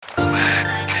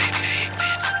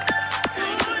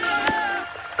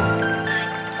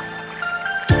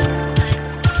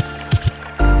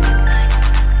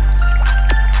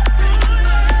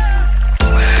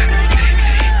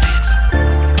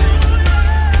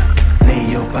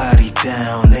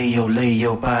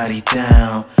body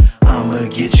down. I'ma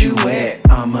get you wet,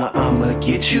 I'ma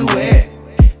get you wet.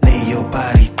 Lay your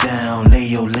body down, lay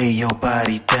your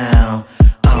body down.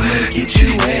 I'ma get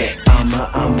you wet,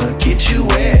 I'ma get you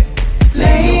wet.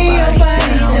 Lay your body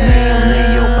down,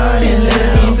 lay your body down.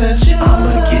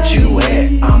 I'ma get you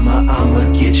wet,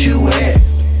 I'ma get you wet.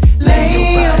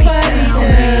 Lay your body down,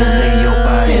 lay your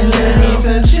body down.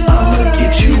 I'ma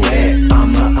get you wet,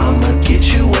 I'ma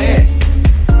get you wet.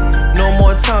 No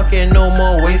more talking, no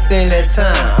more wasting that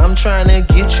time. I'm trying to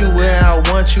get you where I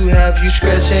want you, have you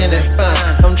scratching that spine.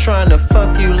 I'm trying to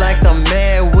fuck you like I'm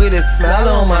mad with a smile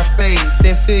on my face.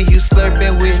 Then feel you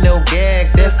slurping with no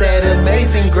gag, that's that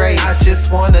amazing grace. I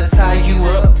just wanna tie you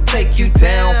up, take you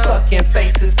down. Fucking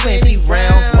faces, plenty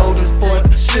rounds,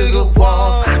 motorsports, sugar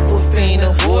walls,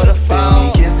 Aquafina,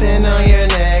 waterfall. Kissing on your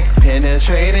neck,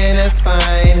 penetrating the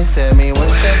spine. Tell me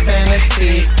what's your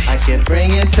fantasy, I can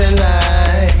bring it to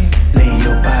life. Lay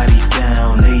your body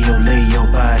down, lay your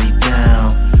body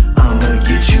down. I'ma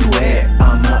get you wet,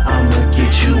 I'ma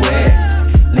get you wet.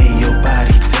 Lay your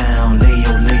body down, lay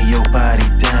your body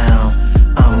down.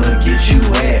 I'ma get you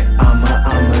wet, I'ma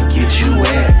get you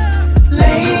wet.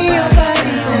 Lay your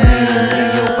body down, lay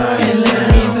your body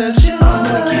down.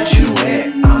 I'ma get you wet,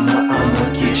 I'ma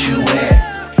get you wet.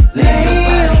 Lay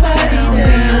your body down,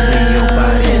 lay your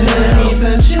body down.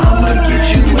 I'ma get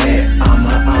you wet,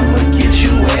 I'ma get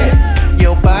you wet.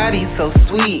 Your body so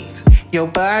sweet, your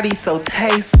body so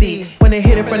tasty. When they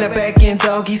hit it from the back end,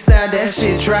 doggy style, that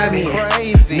shit drive me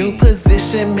crazy. New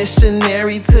position,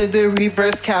 missionary to the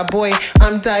reverse cowboy.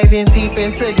 I'm diving deep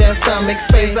into that stomach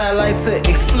space I like to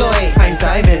exploit. I'm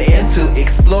diving into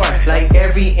explore, like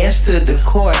every inch to the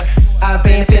core. I've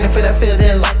been feeling for that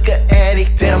feeling like an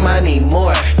addict, damn I need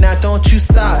more. Now don't you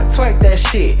stop, twerk that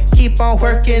shit, keep on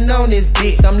working on this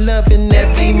dick. I'm loving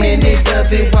every minute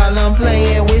of it while I'm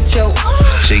playing with your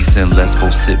Jason, let's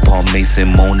go sit Paul Mason,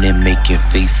 moaning, making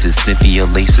faces, sniffing your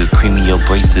laces, creaming your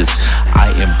braces. I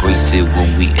embrace it when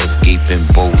we escaping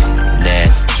both.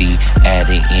 Nasty,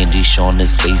 adding Andy, Sean and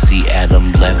Stacy.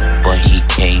 Adam left, but he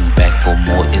came back for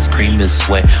more. It's cream and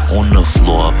sweat on the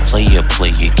floor. Player,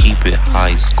 keep it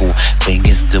high school.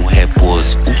 Banging still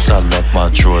headboards. Oops, I left my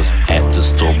drawers at the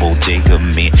store. Bodega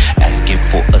man, asking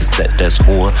for a set that's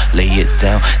whore. Lay it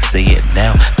down, say it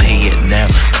now, pay it now.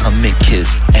 Come and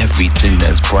kiss everything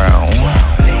that's brown.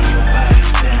 Lay your body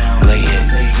down, lay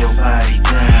your body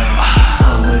down.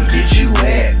 I'ma get you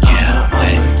wet,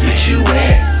 I'ma get you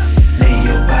wet. Lay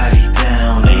your body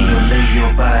down, lay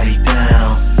your body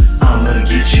down. I'ma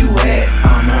get you wet,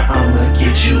 I'ma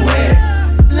get you wet.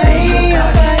 Lay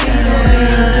your body down, lay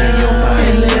your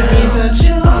body down.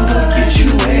 I'ma get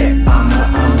you wet, I'ma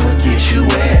get you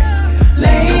wet.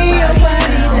 Lay your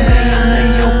body down, lay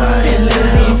your body down.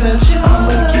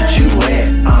 I'ma get you wet,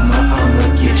 I'ma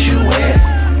get you wet.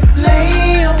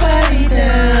 lay your body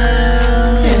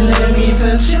down and let me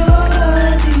touch your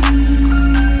body.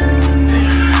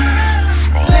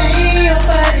 Lay your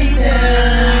body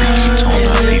down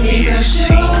and let me touch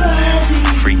your body.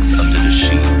 Freaks under the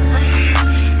sheets.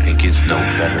 It gets no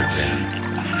better than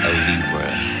a Libra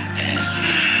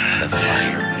and a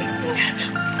fire.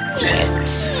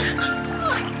 Lips.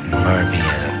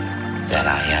 Mermaid.